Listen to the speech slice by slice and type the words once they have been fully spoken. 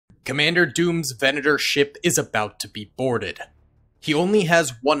Commander Doom's Venator ship is about to be boarded. He only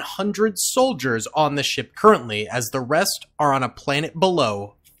has 100 soldiers on the ship currently, as the rest are on a planet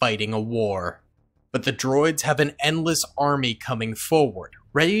below fighting a war. But the droids have an endless army coming forward,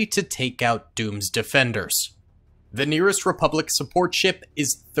 ready to take out Doom's defenders. The nearest Republic support ship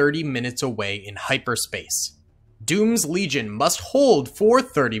is 30 minutes away in hyperspace. Doom's Legion must hold for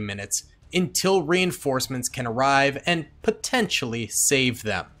 30 minutes until reinforcements can arrive and potentially save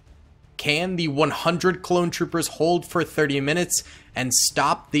them. Can the 100 clone troopers hold for 30 minutes and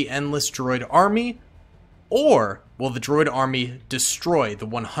stop the endless droid army? Or will the droid army destroy the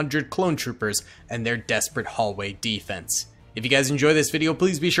 100 clone troopers and their desperate hallway defense? If you guys enjoy this video,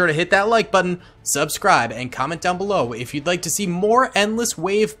 please be sure to hit that like button, subscribe, and comment down below if you'd like to see more endless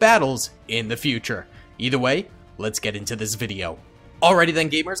wave battles in the future. Either way, let's get into this video. Alrighty then,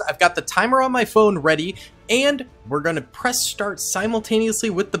 gamers, I've got the timer on my phone ready, and we're gonna press start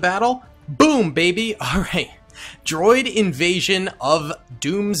simultaneously with the battle. Boom, baby! Alright, droid invasion of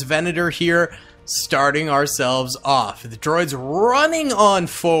Doom's Venator here, starting ourselves off. The droid's running on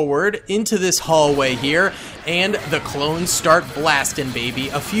forward into this hallway here, and the clones start blasting, baby.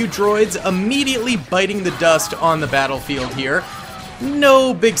 A few droids immediately biting the dust on the battlefield here.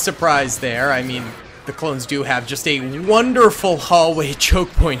 No big surprise there. I mean, the clones do have just a wonderful hallway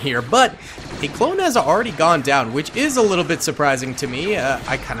choke point here, but a clone has already gone down, which is a little bit surprising to me.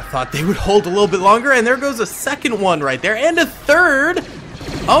 I kind of thought they would hold a little bit longer, and there goes a second one right there, and a third.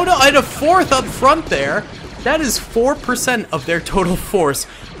 Oh no, and a fourth up front there. That is 4% of their total force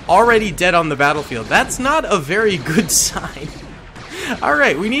already dead on the battlefield. That's not a very good sign.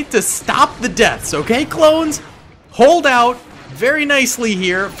 Alright, we need to stop the deaths, okay, clones? Hold out very nicely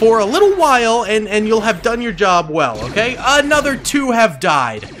here for a little while, and you'll have done your job well, okay? Another 2 have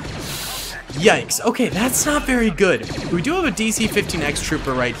died. Yikes. Okay, that's not very good. We do have a DC-15X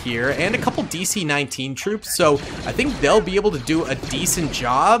trooper right here, and a couple DC-19 troops, so I think they'll be able to do a decent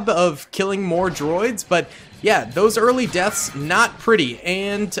job of killing more droids, but yeah, those early deaths, not pretty.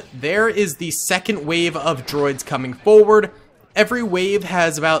 And there is the second wave of droids coming forward. Every wave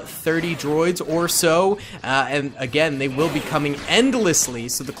has about 30 droids or so, and again, they will be coming endlessly,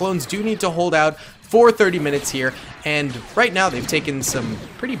 so the clones do need to hold out for 30 minutes here, and right now they've taken some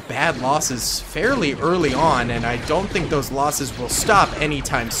pretty bad losses fairly early on, and I don't think those losses will stop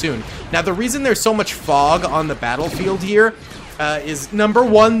anytime soon. Now, the reason there's so much fog on the battlefield here is, number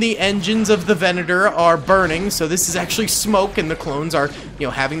one, the engines of the Venator are burning, so this is actually smoke, and the clones are,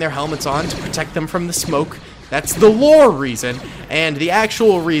 having their helmets on to protect them from the smoke. That's the lore reason, and the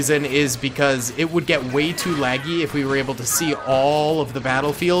actual reason is because it would get way too laggy if we were able to see all of the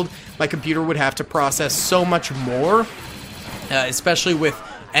battlefield. My computer would have to process so much more, especially with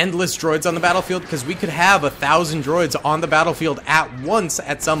endless droids on the battlefield, because we could have 1,000 droids on the battlefield at once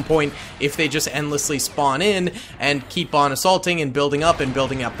at some point if they just endlessly spawn in and keep on assaulting and building up and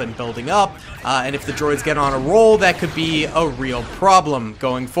building up and building up. And if the droids get on a roll, that could be a real problem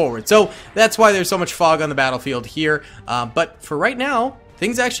going forward. So that's why there's so much fog on the battlefield here. But for right now,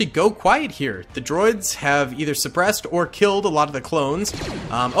 things actually go quiet here. The droids have either suppressed or killed a lot of the clones.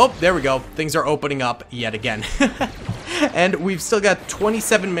 Oh, there we go. Things are opening up yet again. And we've still got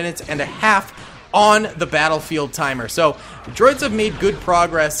 27 minutes and a half on the battlefield timer. So the droids have made good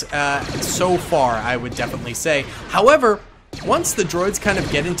progress so far, I would definitely say. However, once the droids kind of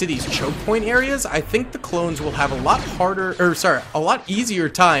get into these choke point areas, I think the clones will have a lot easier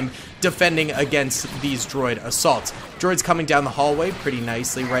time defending against these droid assaults. Droids coming down the hallway pretty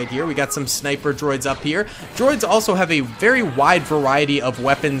nicely right here. We got some sniper droids up here. Droids also have a very wide variety of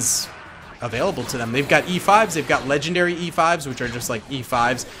weapons available to them. They've got E5s, they've got legendary E5s, which are just like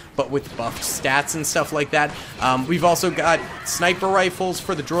E5s, but with buffed stats and stuff like that. We've also got sniper rifles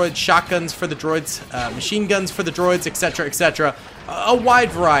for the droids, shotguns for the droids, machine guns for the droids, etc., etc. A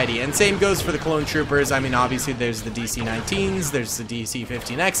wide variety, and same goes for the clone troopers. I mean, obviously there's the DC-19s, there's the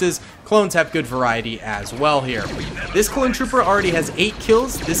DC-15Xs. Clones have good variety as well here. This clone trooper already has 8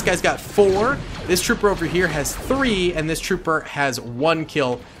 kills, this guy's got 4, this trooper over here has 3, and this trooper has 1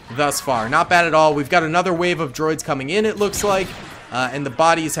 kill thus far. Not bad at all. We've got another wave of droids coming in, it looks like, and the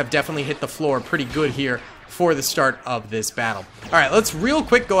bodies have definitely hit the floor pretty good here for the start of this battle. Alright, let's real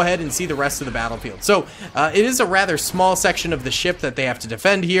quick go ahead and see the rest of the battlefield. So, it is a rather small section of the ship that they have to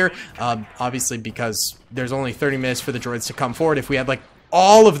defend here, obviously because there's only 30 minutes for the droids to come forward. If we had like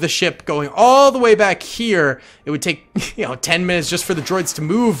all of the ship going all the way back here, it would take 10 minutes just for the droids to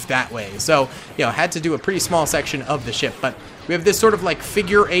move that way. So had to do a pretty small section of the ship, but We have this sort of like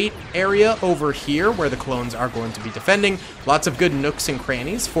figure 8 area over here where the clones are going to be defending. Lots of good nooks and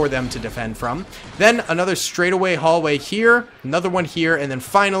crannies for them to defend from. Then another straightaway hallway here, another one here, and then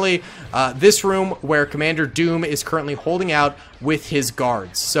finally this room where Commander Doom is currently holding out with his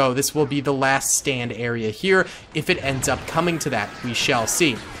guards. So this will be the last stand area here. If it ends up coming to that, we shall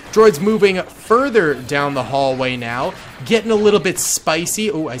see. Droid's moving further down the hallway now, getting a little bit spicy.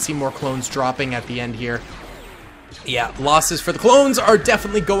 Oh, I see more clones dropping at the end here. Yeah, losses for the clones are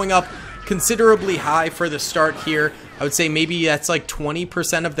definitely going up considerably high for the start here. I would say maybe that's like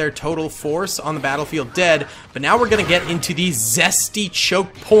 20% of their total force on the battlefield dead. But now we're going to get into these zesty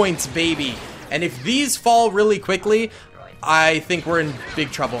choke points, baby. And if these fall really quickly, I think we're in big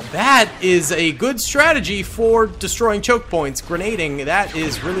trouble. That is a good strategy for destroying choke points. Grenading, that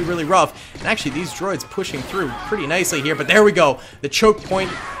is really, really rough. And actually, these droids pushing through pretty nicely here. But there we go. The choke point,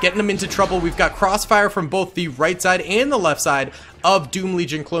 getting them into trouble. We've got crossfire from both the right side and the left side of Doom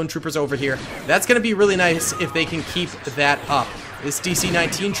Legion clone troopers over here. That's going to be really nice if they can keep that up. This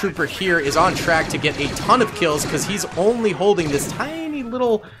DC-19 trooper here is on track to get a ton of kills because he's only holding this tiny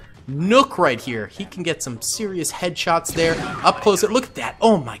little nook right here. He can get some serious headshots there. Up close, look at that.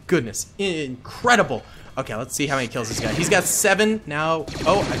 Oh my goodness. Incredible. Okay, let's see how many kills he's got. He's got 7 now.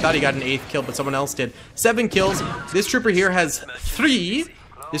 Oh, I thought he got an 8th kill, but someone else did. 7 kills. This trooper here has 3.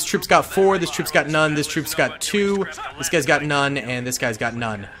 This troop's got 4. This troop's got none. This troop's got 2. This guy's got none. And this guy's got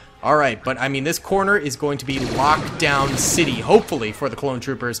none. Alright, but I mean, this corner is going to be lockdown city, hopefully, for the clone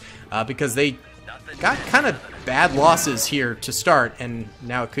troopers, because they got kind of bad losses here to start, and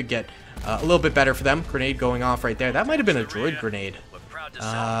now it could get a little bit better for them. Grenade going off right there. That might have been a droid grenade.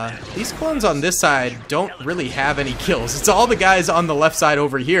 These clones on this side don't really have any kills. It's all the guys on the left side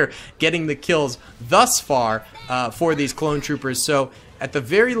over here getting the kills thus far for these clone troopers. So at the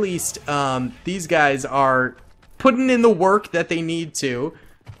very least, these guys are putting in the work that they need to.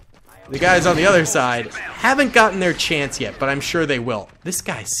 The guys on the other side haven't gotten their chance yet, but I'm sure they will. This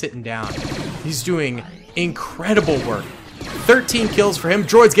guy's sitting down. He's doing incredible work. 13 kills for him.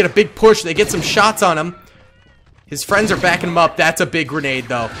 Droids get a big push. They get some shots on him. His friends are backing him up. That's a big grenade,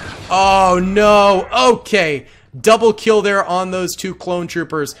 though. Oh, no. Okay. Double kill there on those 2 clone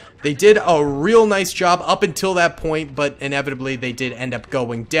troopers. They did a real nice job up until that point, but inevitably they did end up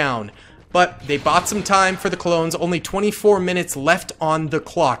going down. But they bought some time for the clones. Only 24 minutes left on the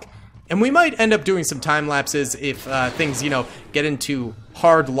clock. And we might end up doing some time lapses if things, you know, get into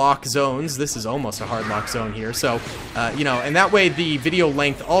hard lock zones. This is almost a hard lock zone here. So, you know, and that way the video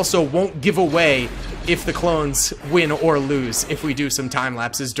length also won't give away if the clones win or lose if we do some time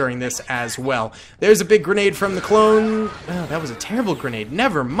lapses during this as well. There's a big grenade from the clone. Oh, that was a terrible grenade.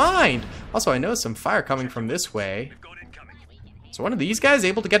 Never mind. Also, I noticed some fire coming from this way. So one of these guys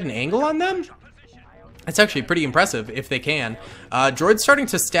able to get an angle on them? It's actually pretty impressive if they can. Droid's starting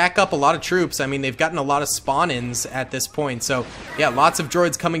to stack up a lot of troops. I mean, they've gotten a lot of spawn-ins at this point. So, yeah, lots of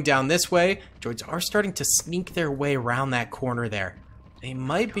droids coming down this way. Droids are starting to sneak their way around that corner there. They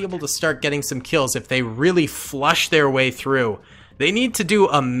might be able to start getting some kills if they really flush their way through. They need to do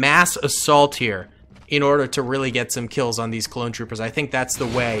a mass assault here in order to really get some kills on these clone troopers. I think that's the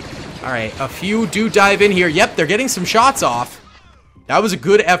way. All right, a few do dive in here. Yep, they're getting some shots off. That was a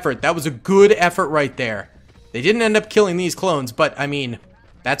good effort. That was a good effort right there. They didn't end up killing these clones, but, I mean,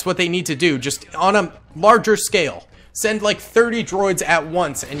 that's what they need to do, just on a larger scale. Send, like, 30 droids at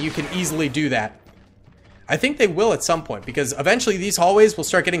once, and you can easily do that. I think they will at some point, because eventually these hallways will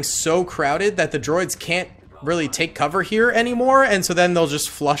start getting so crowded that the droids can't really take cover here anymore, and so then they'll just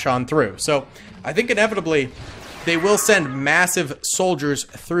flush on through. So, I think inevitably they will send massive soldiers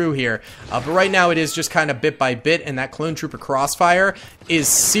through here. But right now it is just kind of bit by bit, and that clone trooper crossfire is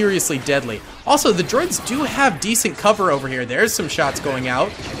seriously deadly. Also, the droids do have decent cover over here. There's some shots going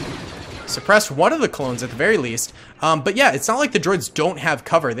out. Suppressed one of the clones at the very least. But yeah, it's not like the droids don't have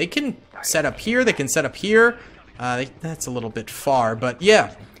cover. They can set up here. They can set up here. That's a little bit far, but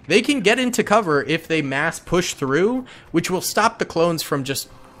yeah. They can get into cover if they mass push through, which will stop the clones from just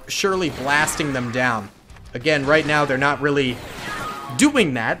surely blasting them down. Again, right now they're not really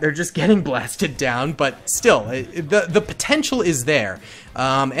doing that. They're just getting blasted down, but still, the potential is there.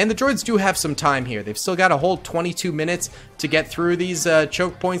 And the droids do have some time here. They've still got a whole 22 minutes to get through these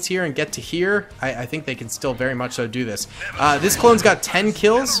choke points here and get to here. I think they can still very much so do this. This clone's got 10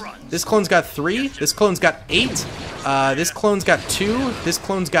 kills. This clone's got 3. This clone's got 8. This clone's got 2. This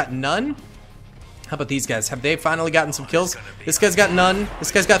clone's got none. How about these guys? Have they finally gotten some kills? This guy's got none.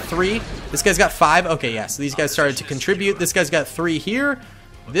 This guy's got 3. This guy's got 5. Okay, yeah, so these guys started to contribute. This guy's got 3 here.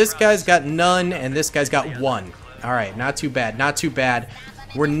 This guy's got none, and this guy's got 1. All right, not too bad, not too bad.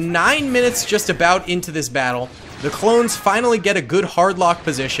 We're 9 minutes just about into this battle. The clones finally get a good hard lock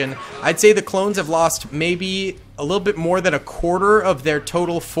position. I'd say the clones have lost maybe a little bit more than a quarter of their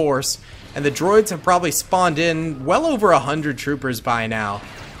total force, and the droids have probably spawned in well over 100 troopers by now.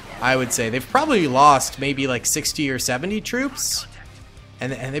 I would say they've probably lost maybe like 60 or 70 troops.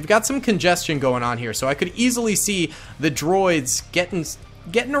 And they've got some congestion going on here, so I could easily see the droids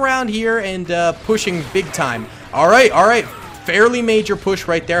getting around here and pushing big time. All right, fairly major push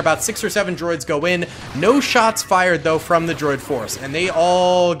right there. About 6 or 7 droids go in. No shots fired though from the droid force, and they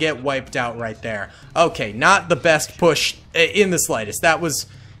all get wiped out right there. Okay, not the best push in the slightest. That was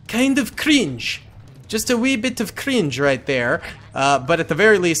kind of cringe. Just a wee bit of cringe right there. But at the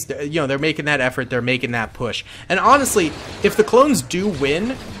very least, you know, they're making that effort. They're making that push. And honestly, if the clones do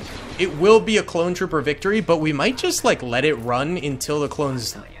win, it will be a clone trooper victory, but we might just, like, let it run until the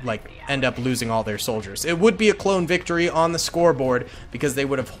clones, like, end up losing all their soldiers. It would be a clone victory on the scoreboard because they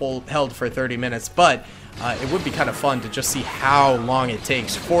would have held for 30 minutes, but it would be kind of fun to just see how long it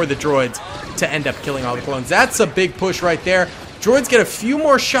takes for the droids to end up killing all the clones. That's a big push right there. Droids get a few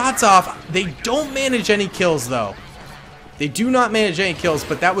more shots off. They don't manage any kills, though. They do not manage any kills,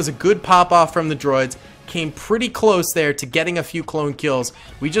 but that was a good pop-off from the droids. Came pretty close there to getting a few clone kills.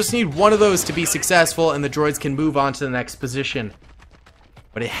 We just need one of those to be successful, and the droids can move on to the next position.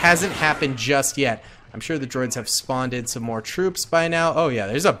 But it hasn't happened just yet. I'm sure the droids have spawned in some more troops by now. Oh yeah,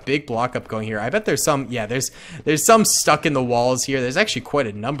 there's a big block up going here. I bet there's some, yeah, there's some stuck in the walls here. There's actually quite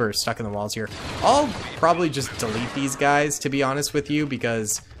a number stuck in the walls here. I'll probably just delete these guys, to be honest with you,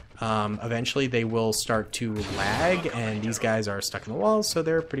 because eventually they will start to lag, and these guys are stuck in the walls, so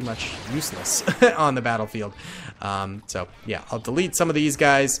they're pretty much useless on the battlefield. So yeah, I'll delete some of these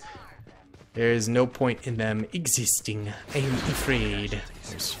guys. There's no point in them existing, I'm afraid.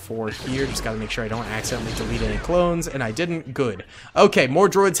 There's 4 here, just gotta make sure I don't accidentally delete any clones, and I didn't. Good. Okay, more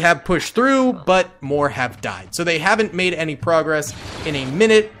droids have pushed through, but more have died. So they haven't made any progress in a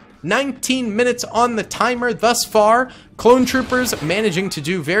minute. 19 minutes on the timer thus far. Clone troopers managing to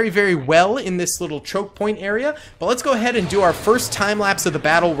do very, very well in this little choke point area. But let's go ahead and do our first time lapse of the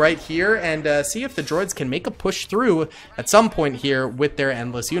battle right here and see if the droids can make a push through at some point here with their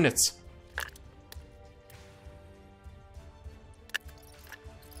endless units.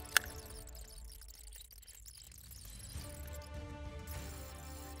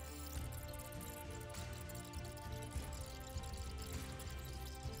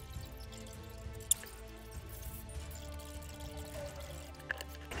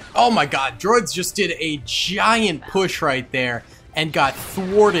 Oh my god, droids just did a giant push right there and got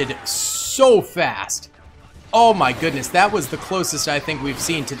thwarted so fast. Oh my goodness, that was the closest I think we've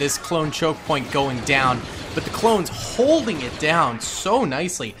seen to this clone choke point going down. But the clones holding it down so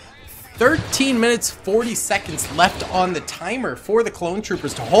nicely. 13 minutes, 40 seconds left on the timer for the clone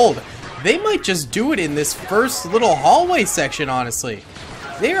troopers to hold. They might just do it in this first little hallway section, honestly.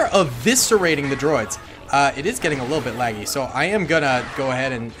 They are eviscerating the droids. It is getting a little bit laggy, so I am gonna go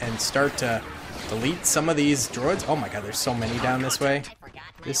ahead and start to delete some of these droids. Oh my god, there's so many down this way.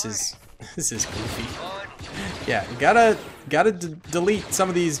 This is goofy. Yeah, gotta delete some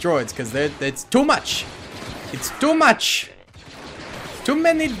of these droids because it's too much. It's too much. Too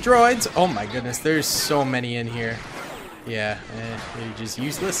many droids. Oh my goodness, there's so many in here. Yeah, they're just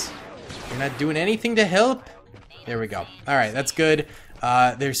useless. You're not doing anything to help. There we go. All right, that's good.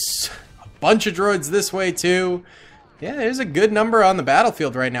 There's bunch of droids this way too. Yeah, there's a good number on the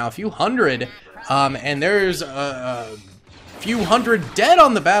battlefield right now, a few hundred, and there's a few hundred dead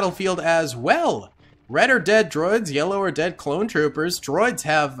on the battlefield as well. Red are dead droids, yellow are dead clone troopers. Droids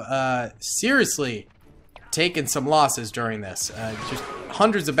have seriously taken some losses during this. Just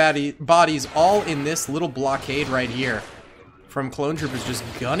hundreds of bodies all in this little blockade right here from clone troopers just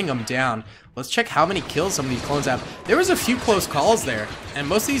gunning them down. Let's check how many kills some of these clones have. There was a few close calls there, and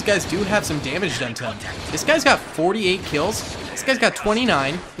most of these guys do have some damage done to them. This guy's got 48 kills. This guy's got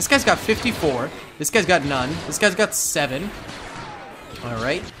 29. This guy's got 54. This guy's got none. This guy's got 7.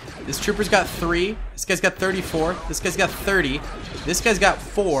 Alright. This trooper's got 3. This guy's got 34. This guy's got 30. This guy's got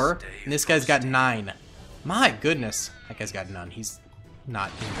 4. And this guy's got 9. My goodness. That guy's got none. He's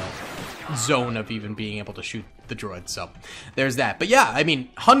not in the zone of even being able to shoot the droids, so there's that. But yeah, I mean,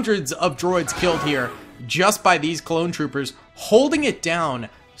 hundreds of droids killed here just by these clone troopers holding it down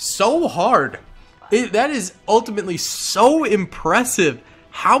so hard. That is ultimately so impressive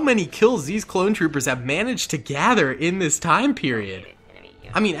how many kills these clone troopers have managed to gather in this time period.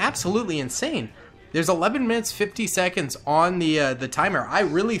 I mean, absolutely insane. There's 11 minutes 50 seconds on the timer. I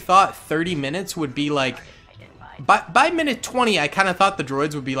really thought 30 minutes would be like, by minute 20, I kind of thought the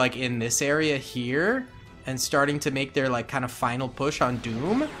droids would be like in this area here. and starting to make their like kind of final push on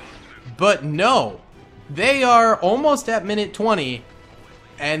Doom. But no, they are almost at minute 20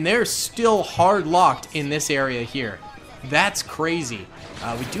 and they're still hard locked in this area here. That's crazy.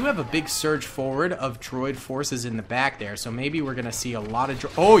 We do have a big surge forward of droid forces in the back there, so maybe we're gonna see a lot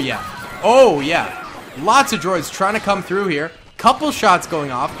of oh yeah, lots of droids trying to come through here. Couple shots going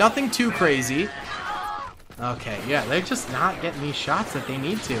off, nothing too crazy. Okay, yeah, they're just not getting these shots that they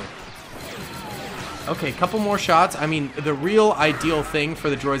need to. Okay, couple more shots. I mean, the real ideal thing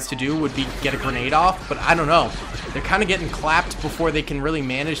for the droids to do would be get a grenade off, but I don't know. They're kind of getting clapped before they can really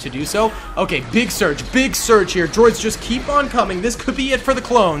manage to do so. Okay, big surge here. Droids just keep on coming. This could be it for the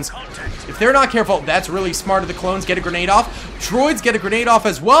clones. If they're not careful, that's really smart of the clones. Get a grenade off. Droids get a grenade off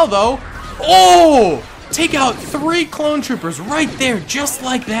as well, though. Oh! Take out 3 clone troopers right there, just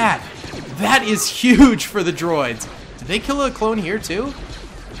like that. That is huge for the droids. Did they kill a clone here, too?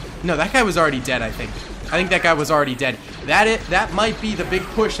 No, that guy was already dead, I think. I think that guy was already dead. That might be the big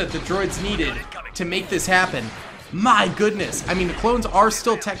push that the droids needed to make this happen. My goodness. I mean, the clones are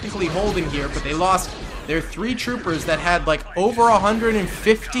still technically holding here, but they lost their 3 troopers that had like over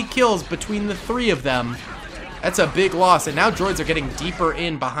 150 kills between the 3 of them. That's a big loss, and now droids are getting deeper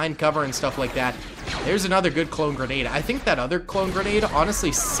in behind cover and stuff like that. There's another good clone grenade. I think that other clone grenade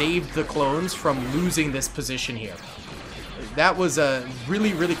honestly saved the clones from losing this position here. That was a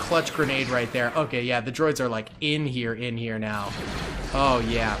really, really clutch grenade right there. Okay, yeah, the droids are like in here now. Oh,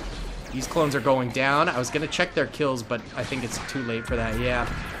 yeah. These clones are going down. I was going to check their kills, but I think it's too late for that.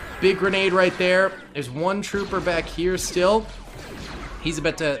 Yeah. Big grenade right there. There's 1 trooper back here still. He's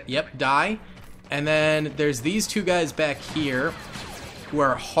about to, yep, die. And then there's these 2 guys back here who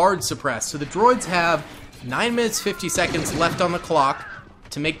are hard suppressed. So the droids have 9 minutes 50 seconds left on the clock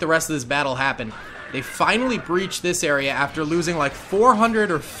to make the rest of this battle happen. They finally breached this area after losing like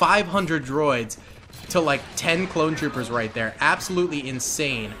 400 or 500 droids to like 10 clone troopers right there. Absolutely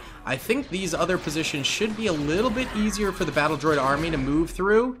insane. I think these other positions should be a little bit easier for the battle droid army to move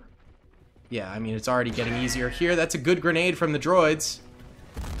through. Yeah, I mean, it's already getting easier here. That's a good grenade from the droids.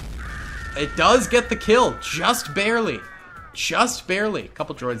 It does get the kill, just barely. Just barely. A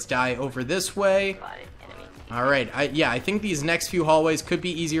couple droids die over this way. Alright, yeah, I think these next few hallways could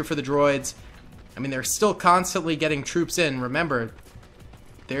be easier for the droids. I mean, they're still constantly getting troops in. Remember,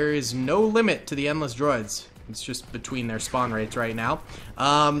 there is no limit to the endless droids. It's just between their spawn rates right now.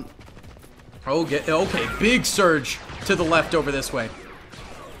 Okay, big surge to the left over this way.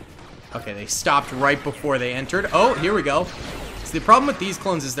 Okay, they stopped right before they entered. Oh, here we go. So the problem with these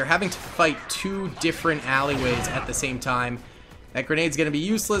clones is they're having to fight 2 different alleyways at the same time. That grenade's gonna be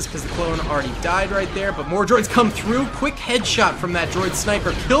useless because the clone already died right there, but more droids come through. Quick headshot from that droid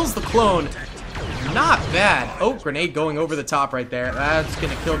sniper kills the clone. Not bad. Oh, grenade going over the top right there. That's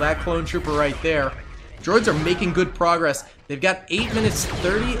gonna kill that clone trooper right there. Droids are making good progress. They've got 8 minutes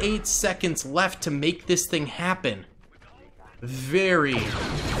 38 seconds left to make this thing happen. Very,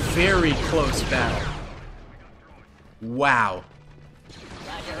 very close battle. Wow.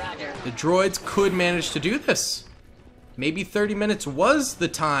 The droids could manage to do this. Maybe 30 minutes was the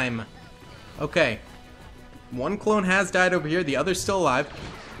time. Okay. 1 clone has died over here. The other's still alive.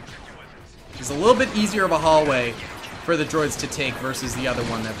 It's a little bit easier of a hallway for the droids to take versus the other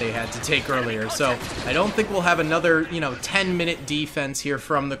one that they had to take earlier. So I don't think we'll have another, 10-minute defense here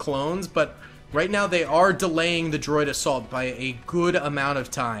from the clones, but right now they are delaying the droid assault by a good amount of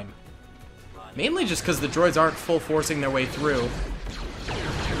time. Mainly just because the droids aren't full forcing their way through.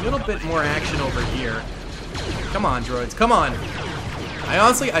 A little bit more action over here. Come on, droids, come on.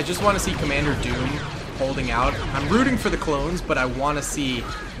 I just want to see Commander Doom holding out. I'm rooting for the clones, but I want to see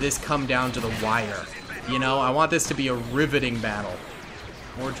this come down to the wire. I want this to be a riveting battle.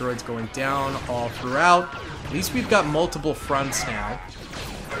 More droids going down all throughout. At least we've got multiple fronts now.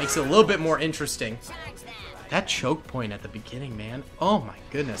 Makes it a little bit more interesting. That choke point at the beginning, man. Oh my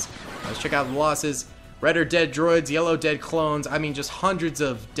goodness. Let's check out the losses. Red or dead droids, yellow dead clones. I mean, just hundreds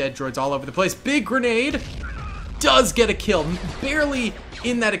of dead droids all over the place. Big grenade does get a kill. Barely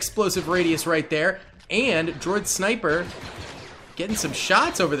in that explosive radius right there. And droid sniper getting some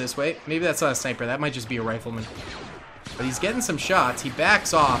shots over this way. Maybe that's not a sniper. That might just be a rifleman. But he's getting some shots. He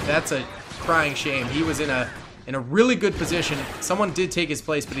backs off. That's a crying shame. He was in a really good position. Someone did take his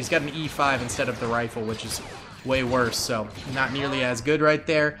place, but he's got an E5 instead of the rifle, which is way worse. So not nearly as good right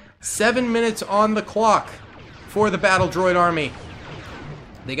there. 7 minutes on the clock for the battle droid army.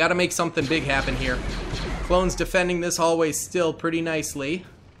 They got to make something big happen here. Clones defending this hallway still pretty nicely.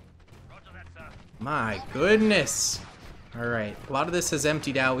 My goodness. Alright, a lot of this has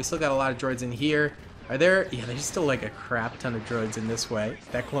emptied out. We still got a lot of droids in here. Are there... Yeah, there's still like a crap ton of droids in this way.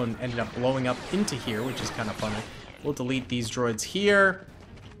 That clone ended up blowing up into here, which is kind of funny. We'll delete these droids here.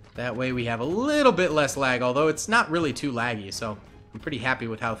 That way we have a little bit less lag, although it's not really too laggy, so I'm pretty happy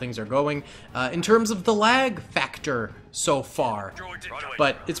with how things are going. In terms of the lag factor so far,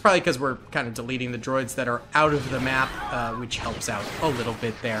 but it's probably because we're kind of deleting the droids that are out of the map, which helps out a little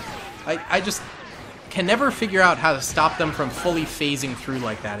bit there. I just can never figure out how to stop them from fully phasing through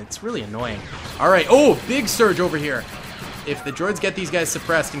like that. It's really annoying. All right. Oh, big surge over here. If the droids get these guys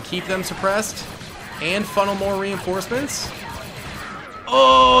suppressed and keep them suppressed and funnel more reinforcements.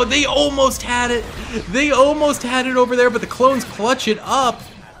 Oh, they almost had it. They almost had it over there, but the clones clutch it up.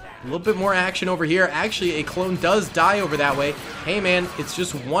 A little bit more action over here. Actually, a clone does die over that way. Hey, man, it's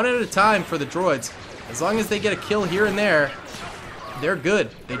just one at a time for the droids. As long as they get a kill here and there, they're good.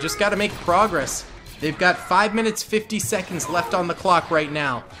 They just got to make progress. They've got 5 minutes, 50 seconds left on the clock right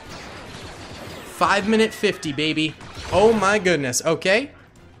now. 5 minute 50, baby. Oh my goodness. Okay.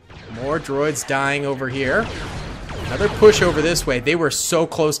 More droids dying over here. Another push over this way. They were so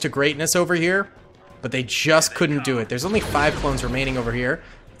close to greatness over here, but they just couldn't do it. There's only 5 clones remaining over here.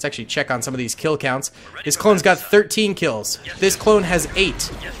 Let's actually check on some of these kill counts. This clone's got 13 kills. This clone has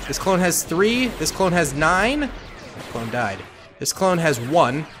 8. This clone has 3. This clone has 9. That clone died. This clone has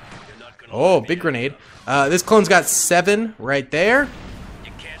 1. Oh, big grenade. This clone's got 7 right there.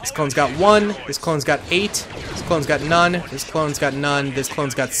 This clone's got 1. This clone's got 8. This clone's got none. This clone's got none. This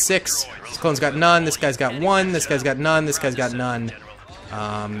clone's got 6. This clone's got none. This guy's got 1. This guy's got none. This guy's got none.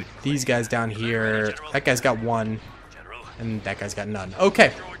 These guys down here. That guy's got 1. And that guy's got none.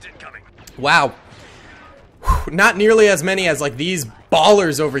 Okay. Wow. Not nearly as many as like these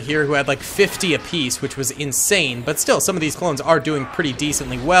ballers over here who had like 50 apiece, which was insane. But still, some of these clones are doing pretty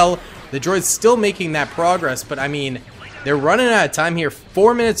decently well. The droid's still making that progress, but I mean, they're running out of time here.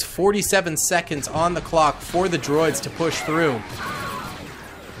 4 minutes, 47 seconds on the clock for the droids to push through.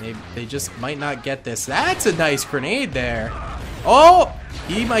 They just might not get this. That's a nice grenade there. Oh,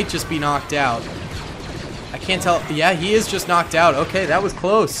 he might just be knocked out. I can't tell. Yeah, he is just knocked out. Okay, that was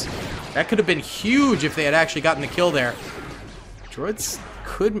close. That could have been huge if they had actually gotten the kill there. Droids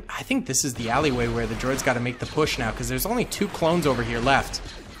could... I think this is the alleyway where the droids got to make the push now, because there's only 2 clones over here left.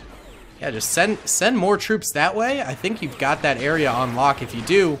 Yeah, just send more troops that way. I think you've got that area on lock if you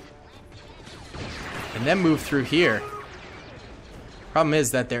do. And then move through here. Problem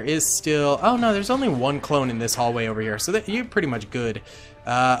is that there is still... Oh, no, there's only 1 clone in this hallway over here, so that you're pretty much good.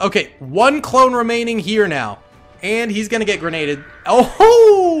 Okay, 1 clone remaining here now. And he's going to get grenaded.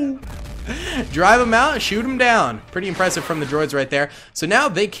 Oh! Drive him out, shoot him down. Pretty impressive from the droids right there. So now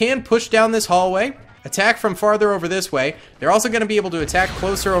they can push down this hallway, attack from farther over this way. They're also going to be able to attack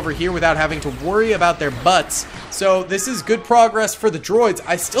closer over here without having to worry about their butts. So this is good progress for the droids.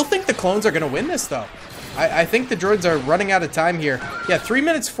 I still think the clones are going to win this, though. I think the droids are running out of time here. Yeah, 3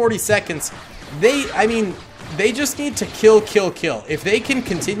 minutes, 40 seconds. I mean, they just need to kill, kill, kill. If they can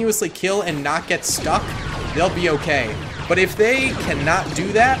continuously kill and not get stuck, they'll be okay. But if they cannot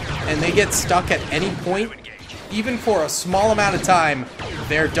do that, and they get stuck at any point, even for a small amount of time,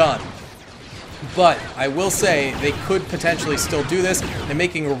 they're done. But I will say they could potentially still do this. They're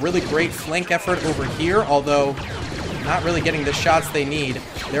making a really great flank effort over here, although not really getting the shots they need.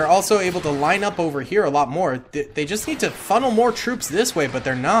 They're also able to line up over here a lot more. They just need to funnel more troops this way, but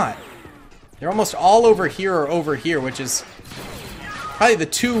they're not. They're almost all over here or over here, which is probably the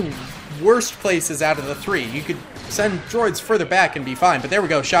 2 worst places out of the 3. You could send droids further back and be fine, but there we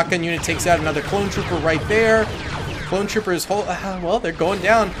go. Shotgun unit takes out another clone trooper right there. Clone troopers well, they're going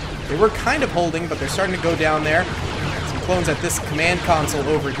down. They were kind of holding, but they're starting to go down there. Some clones at this command console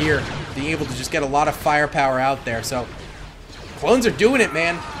over here, being able to just get a lot of firepower out there. So clones are doing it,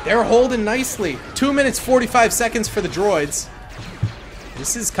 man. They're holding nicely. 2 minutes, 45 seconds for the droids.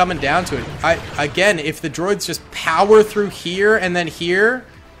 This is coming down to it. Again, if the droids just power through here and then here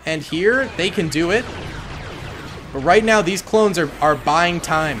and here, they can do it. But right now, these clones are buying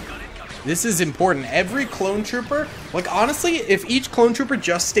time. This is important. Every clone trooper, like honestly, if each clone trooper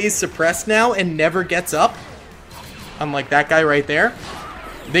just stays suppressed now and never gets up, unlike that guy right there,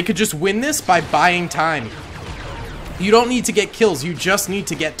 they could just win this by buying time. You don't need to get kills, you just need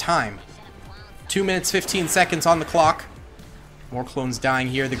to get time. 2 minutes, 15 seconds on the clock. More clones dying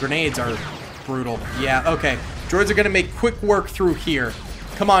here. The grenades are brutal. Yeah, okay. Droids are going to make quick work through here.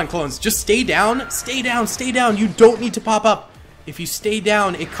 Come on, clones. Just stay down. Stay down. Stay down. You don't need to pop up. If you stay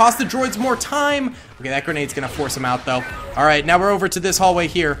down, it costs the droids more time. Okay, that grenade's going to force them out, though. All right, now we're over to this hallway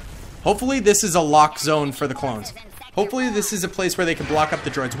here. Hopefully, this is a lock zone for the clones. Hopefully, this is a place where they can block up the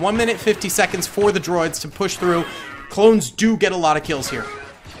droids. 1 minute, 50 seconds for the droids to push through. Clones do get a lot of kills here.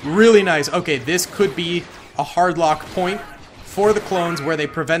 Really nice. Okay, this could be a hard lock point for the clones where they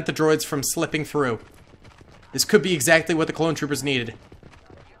prevent the droids from slipping through. This could be exactly what the clone troopers needed.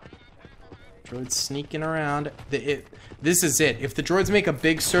 Droids sneaking around. This is it. If the droids make a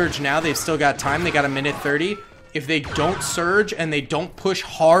big surge now, they've still got time. They got a minute 30. If they don't surge and they don't push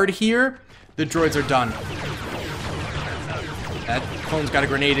hard here, the droids are done. That clone's got a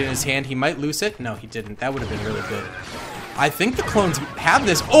grenade in his hand. He might lose it. No, he didn't. That would have been really good. I think the clones have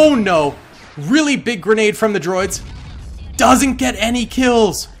this. Oh, no. Really big grenade from the droids. Doesn't get any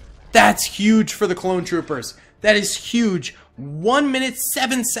kills. That's huge for the clone troopers. That is huge. 1 minute,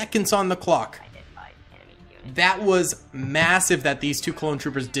 7 seconds on the clock. That was massive that these two clone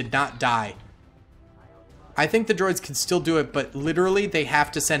troopers did not die. I think the droids can still do it, but literally they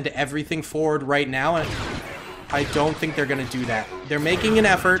have to send everything forward right now, and I don't think they're going to do that. They're making an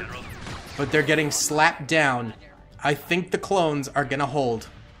effort, but they're getting slapped down. I think the clones are going to hold.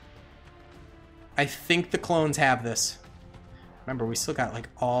 I think the clones have this. Remember, we still got like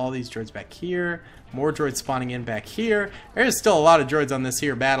all these droids back here. More droids spawning in back here. There's still a lot of droids on this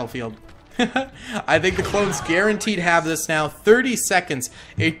here battlefield. I think the clones guaranteed have this now. 30 seconds.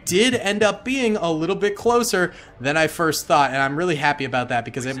 It did end up being a little bit closer than I first thought, and I'm really happy about that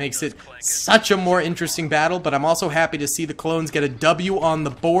because it makes it such a more interesting battle, but I'm also happy to see the clones get a W on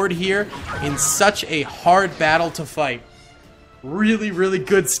the board here in such a hard battle to fight. Really, really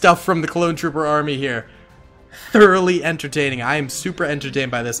good stuff from the clone trooper army here. Thoroughly entertaining. I am super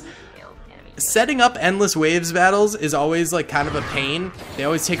entertained by this. Setting up endless waves battles is always like kind of a pain. They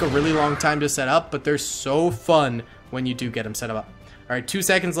always take a really long time to set up, but they're so fun when you do get them set up. All right, 2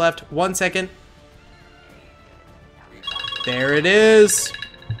 seconds left. 1 second. There it is.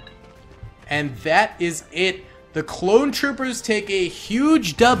 And that is it. The clone troopers take a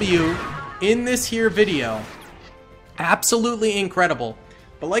huge W in this here video. Absolutely incredible.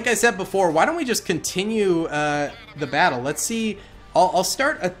 But like I said before, why don't we just continue the battle? Let's see. I'll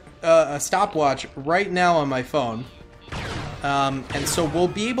start a stopwatch right now on my phone. And so we'll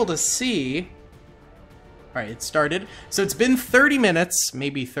be able to see... Alright, it started. So it's been 30 minutes,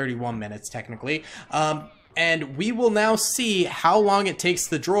 maybe 31 minutes technically. And we will now see how long it takes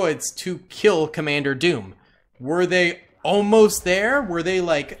the droids to kill Commander Doom. Were they almost there? Were they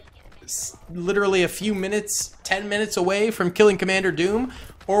like literally a few minutes, 10 minutes away from killing Commander Doom?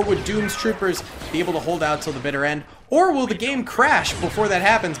 Or would Doom's troopers be able to hold out till the bitter end? Or will the game crash before that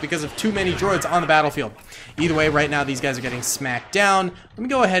happens because of too many droids on the battlefield? Either way, right now these guys are getting smacked down. Let me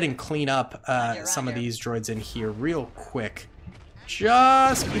go ahead and clean up some of these droids in here real quick.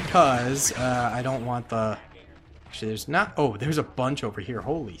 Just because I don't want the... Actually, there's not... Oh, there's a bunch over here.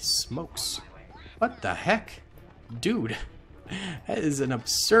 Holy smokes. What the heck? Dude. That is an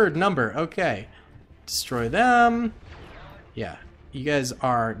absurd number. Okay. Destroy them. Yeah. You guys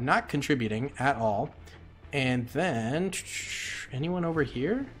are not contributing at all. And then... Anyone over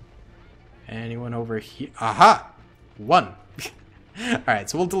here? Anyone over here? Aha! 1. Alright,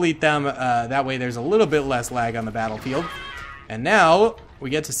 so we'll delete them. That way there's a little bit less lag on the battlefield. And now we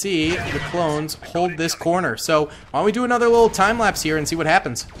get to see the clones hold this corner. So why don't we do another little time lapse here and see what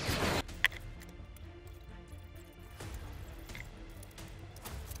happens.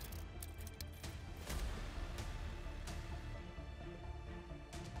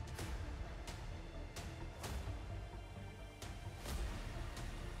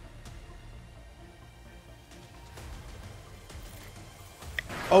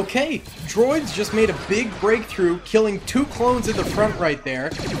 Okay, droids just made a big breakthrough, killing 2 clones in the front right there.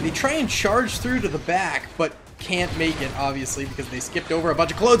 They try and charge through to the back, but can't make it, obviously, because they skipped over a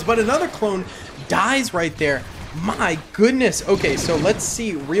bunch of clones, but another clone dies right there. My goodness. Okay, so let's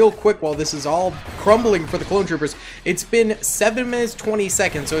see real quick while this is all crumbling for the clone troopers. It's been 7 minutes, 20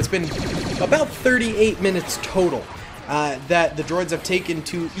 seconds, so it's been about 38 minutes total that the droids have taken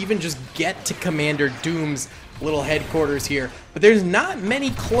to even just get to Commander Doom's little headquarters here, but there's not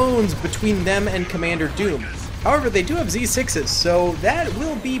many clones between them and Commander Doom. However, they do have Z6s, so that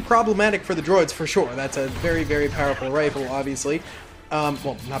will be problematic for the droids for sure. That's a very, very powerful rifle, obviously.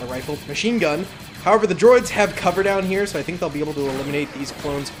 Well, not a rifle, machine gun. However, the droids have cover down here, so I think they'll be able to eliminate these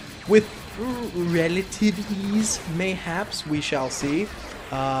clones with relative ease, mayhaps. We shall see.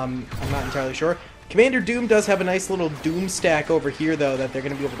 I'm not entirely sure. Commander Doom does have a nice little Doom stack over here, though, that they're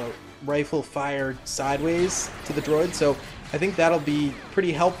going to be able to rifle fire sideways to the droid, so I think that'll be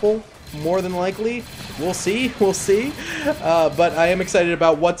pretty helpful, more than likely. We'll see, we'll see. But I am excited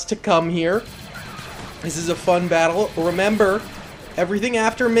about what's to come here. This is a fun battle. Remember, everything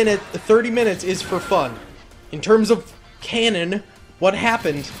after 30 minutes is for fun. In terms of canon, what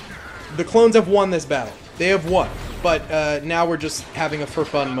happened, the clones have won this battle. They have won. but now we're just having a for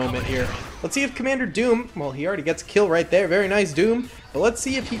fun moment here. Let's see if Commander Doom, well, he already gets a kill right there. Very nice, Doom. But let's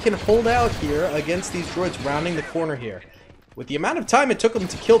see if he can hold out here against these droids rounding the corner here. With the amount of time it took him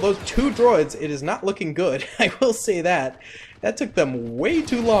to kill those 2 droids, it is not looking good. I will say that. That took them way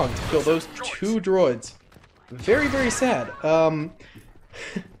too long to kill those 2 droids. Very, very sad.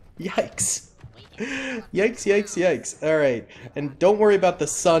 Yikes. Yikes, yikes, yikes. Alright, and don't worry about the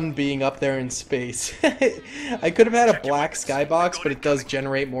sun being up there in space. I could have had a black skybox, but it does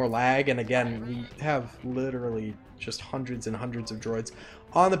generate more lag, and again, we have literally just hundreds and hundreds of droids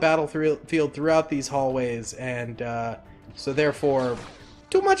on the battlefield throughout these hallways, and so therefore,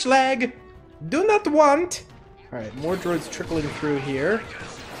 too much lag. Do not want. Alright, more droids trickling through here.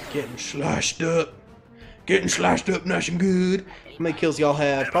 Getting slashed up. Getting slashed up nice and good. How many kills y'all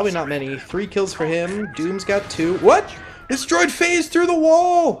have? Probably not many. 3 kills for him. Doom's got 2. What? This droid phased through the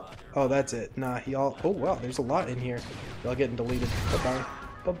wall! Oh, that's it. Nah, he all... Oh, wow, there's a lot in here. Y'all getting deleted. Bye-bye.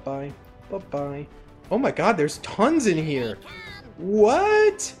 Bye-bye. Bye-bye. Oh my god, there's tons in here.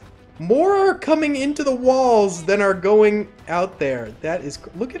 What? More are coming into the walls than are going out there. That is...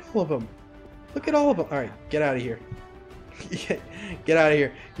 Look at all of them. Look at all of them. Alright, get out of here. Get out of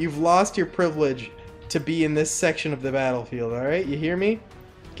here. You've lost your privilege to be in this section of the battlefield, alright? You hear me?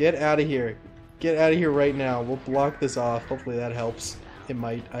 Get out of here. Get out of here right now. We'll block this off. Hopefully that helps. It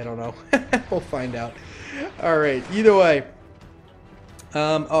might. I don't know. We'll find out. Alright, either way.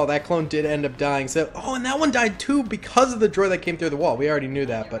 Oh, that clone did end up dying. So, oh, and that one died too because of the droid that came through the wall. We already knew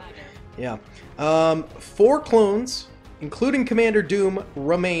that, but yeah. 4 clones, including Commander Doom,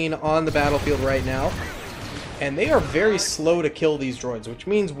 remain on the battlefield right now. And they are very slow to kill these droids, which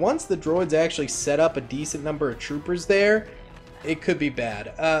means once the droids actually set up a decent number of troopers there, it could be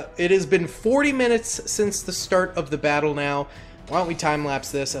bad. It has been 40 minutes since the start of the battle now. Why don't we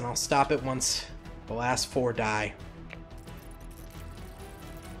time-lapse this, and I'll stop it once the last 4 die.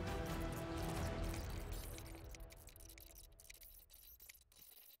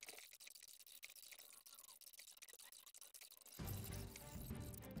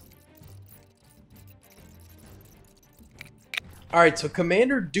 Alright, so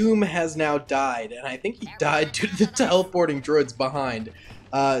Commander Doom has now died, and I think he died due to the teleporting droids behind.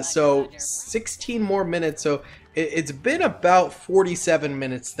 So 16 more minutes, so it's been about 47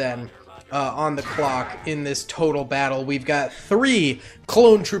 minutes then on the clock in this total battle. We've got 3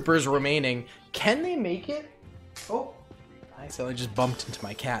 clone troopers remaining. Can they make it? Oh, I accidentally just bumped into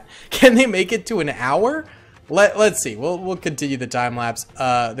my cat. Can they make it to an hour? Let's see. We'll continue the time lapse.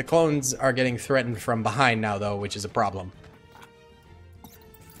 The clones are getting threatened from behind now, though, which is a problem.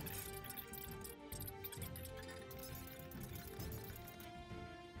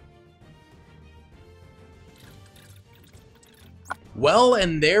 Well,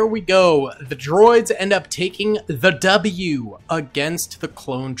 and there we go. The droids end up taking the W against the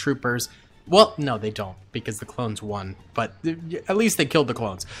clone troopers. Well, no, they don't, because the clones won, but at least they killed the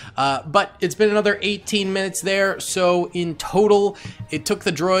clones. But it's been another 18 minutes there, so in total, it took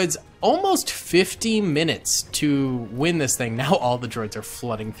the droids almost 50 minutes to win this thing. Now all the droids are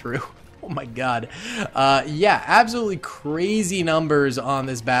flooding through. Oh my god. Yeah, absolutely crazy numbers on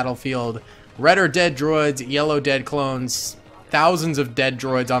this battlefield. Red or dead droids, yellow dead clones, thousands of dead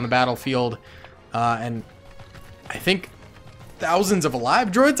droids on the battlefield, and I think thousands of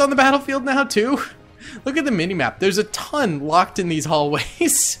alive droids on the battlefield now too. Look at the minimap. There's a ton locked in these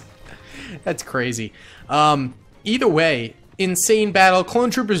hallways. That's crazy. Either way, insane battle.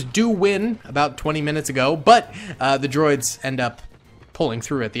 Clone troopers do win about 20 minutes ago, but the droids end up pulling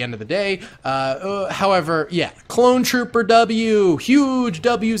through at the end of the day. However, yeah, Clone Trooper W. Huge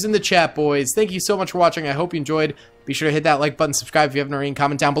W's in the chat, boys. Thank you so much for watching. I hope you enjoyed. Be sure to hit that like button, subscribe if you haven't already, and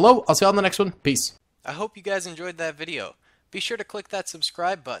comment down below. I'll see you on the next one. Peace. I hope you guys enjoyed that video. Be sure to click that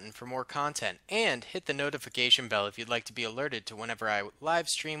subscribe button for more content, and hit the notification bell if you'd like to be alerted to whenever I live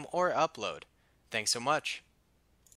stream or upload. Thanks so much.